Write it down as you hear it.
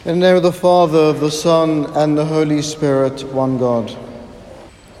In the name of the Father, the Son, and the Holy Spirit, one God.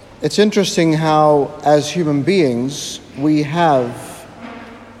 It's interesting how, as human beings, we have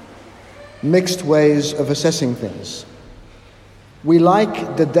mixed ways of assessing things. We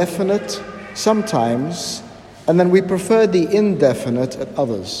like the definite sometimes, and then we prefer the indefinite at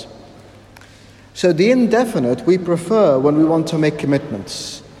others. So the indefinite we prefer when we want to make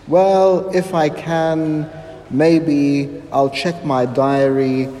commitments. Well, if I can, maybe I'll check my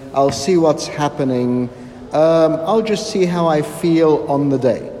diary, I'll see what's happening, I'll just see how I feel on the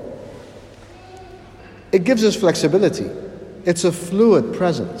day. It gives us flexibility. It's a fluid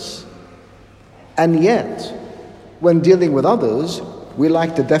presence. And yet, when dealing with others, we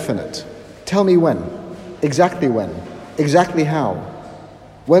like the definite. Tell me when, exactly how.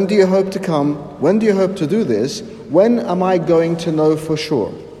 When do you hope to come? When do you hope to do this? When am I going to know for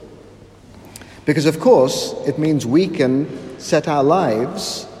sure? Because of course, it means we can set our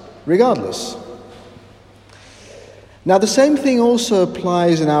lives regardless. Now, the same thing also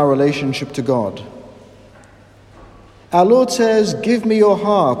applies in our relationship to God. Our Lord says, give me your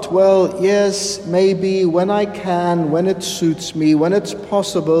heart. Well, yes, maybe when I can, when it suits me, when it's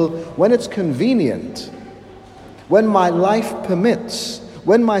possible, when it's convenient, when my life permits,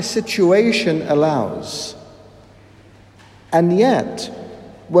 when my situation allows. And yet,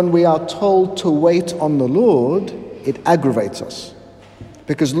 when we are told to wait on the Lord, it aggravates us.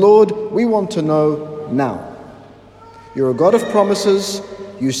 Because, Lord, we want to know now. You're a God of promises.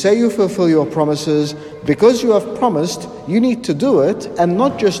 You say you fulfill your promises. Because you have promised, you need to do it, and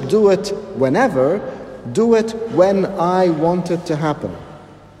not just do it whenever, do it when I want it to happen.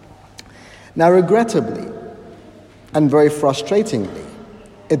 Now, regrettably, and very frustratingly,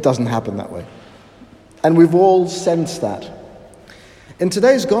 it doesn't happen that way. And we've all sensed that. In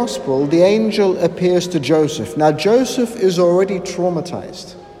today's gospel, the angel appears to Joseph. Now, Joseph is already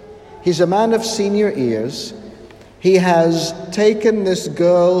traumatized. He's a man of senior years. He has taken this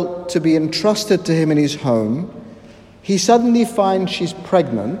girl to be entrusted to him in his home. He suddenly finds she's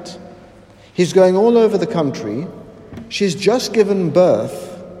pregnant. He's going all over the country. She's just given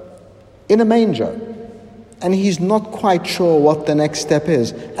birth in a manger. And he's not quite sure what the next step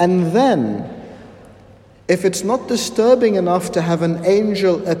is. And then, if it's not disturbing enough to have an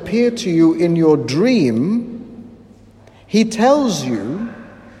angel appear to you in your dream, he tells you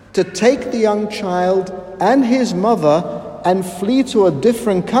to take the young child and his mother and flee to a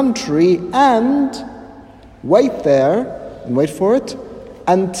different country and wait there, and wait for it,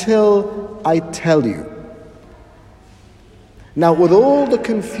 until I tell you. Now, with all the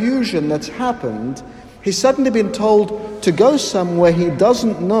confusion that's happened, he's suddenly been told to go somewhere he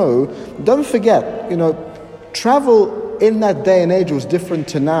doesn't know. Don't forget, travel in that day and age was different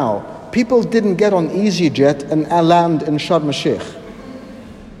to now. People didn't get on EasyJet and land in Sharm el-Sheikh.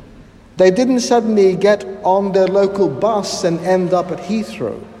 They didn't suddenly get on their local bus and end up at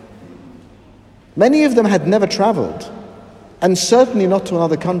Heathrow. Many of them had never traveled, and certainly not to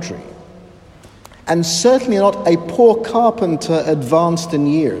another country, and certainly not a poor carpenter advanced in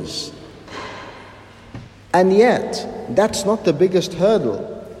years. And yet, that's not the biggest hurdle.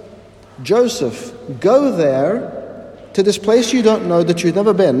 Joseph, go there to this place you don't know, that you've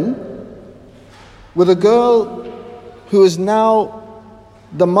never been, with a girl who is now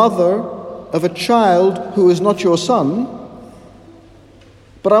the mother of a child who is not your son,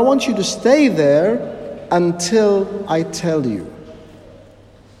 but I want you to stay there until I tell you.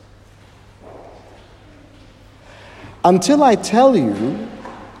 Until I tell you,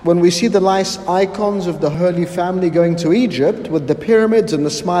 when we see the nice icons of the Holy Family going to Egypt with the pyramids and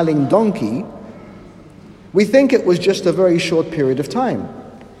the smiling donkey, we think it was just a very short period of time.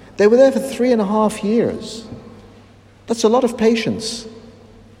 They were there for 3.5 years. That's a lot of patience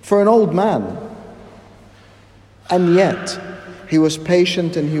for an old man. And yet, he was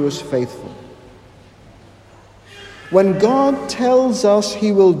patient and he was faithful. When God tells us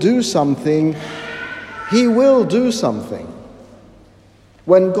he will do something, he will do something.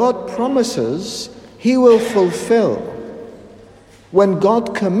 When God promises, he will fulfill. When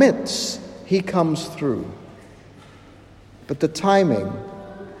God commits, he comes through. But the timing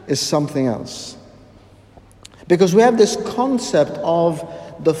is something else. Because we have this concept of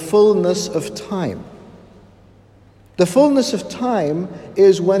the fullness of time. The fullness of time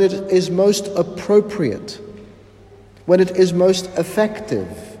is when it is most appropriate, when it is most effective,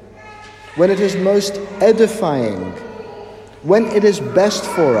 when it is most edifying, when it is best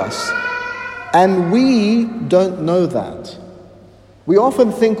for us. And we don't know that. We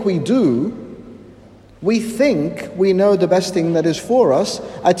often think we do We think we know the best thing that is for us.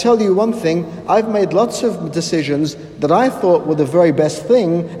 I tell you one thing, I've made lots of decisions that I thought were the very best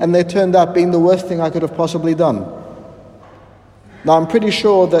thing, and they turned out being the worst thing I could have possibly done. Now, I'm pretty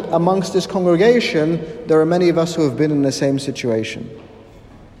sure that amongst this congregation, there are many of us who have been in the same situation.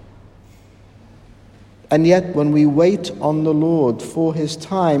 And yet, when we wait on the Lord for His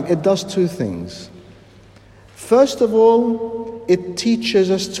time, it does two things. First of all, it teaches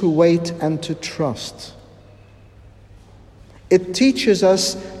us to wait and to trust. It teaches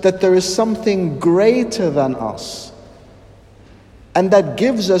us that there is something greater than us, and that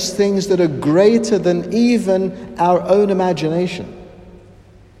gives us things that are greater than even our own imagination.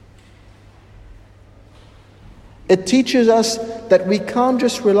 It teaches us that we can't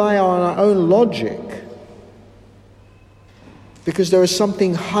just rely on our own logic, because there is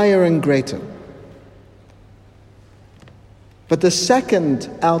something higher and greater. But the second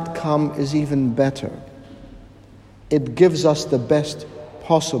outcome is even better. It gives us the best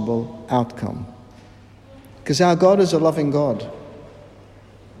possible outcome. Because our God is a loving God.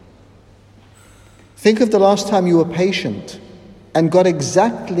 Think of the last time you were patient and got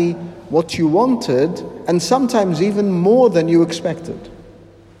exactly what you wanted, and sometimes even more than you expected.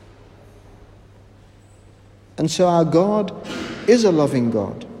 And so our God is a loving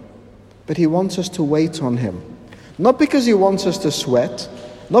God, but He wants us to wait on Him. Not because He wants us to sweat,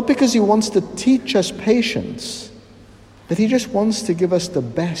 not because He wants to teach us patience, but He just wants to give us the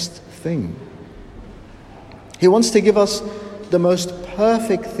best thing. He wants to give us the most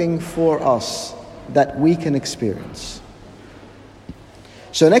perfect thing for us that we can experience.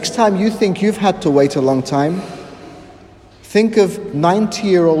 So next time you think you've had to wait a long time, think of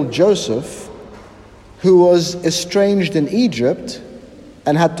 90-year-old Joseph, who was estranged in Egypt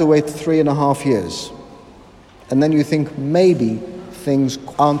and had to wait 3.5 years. And then you think maybe things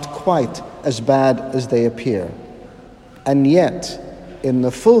aren't quite as bad as they appear. And yet, in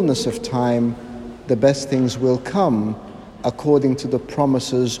the fullness of time, the best things will come according to the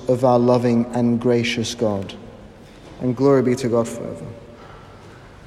promises of our loving and gracious God. And glory be to God forever.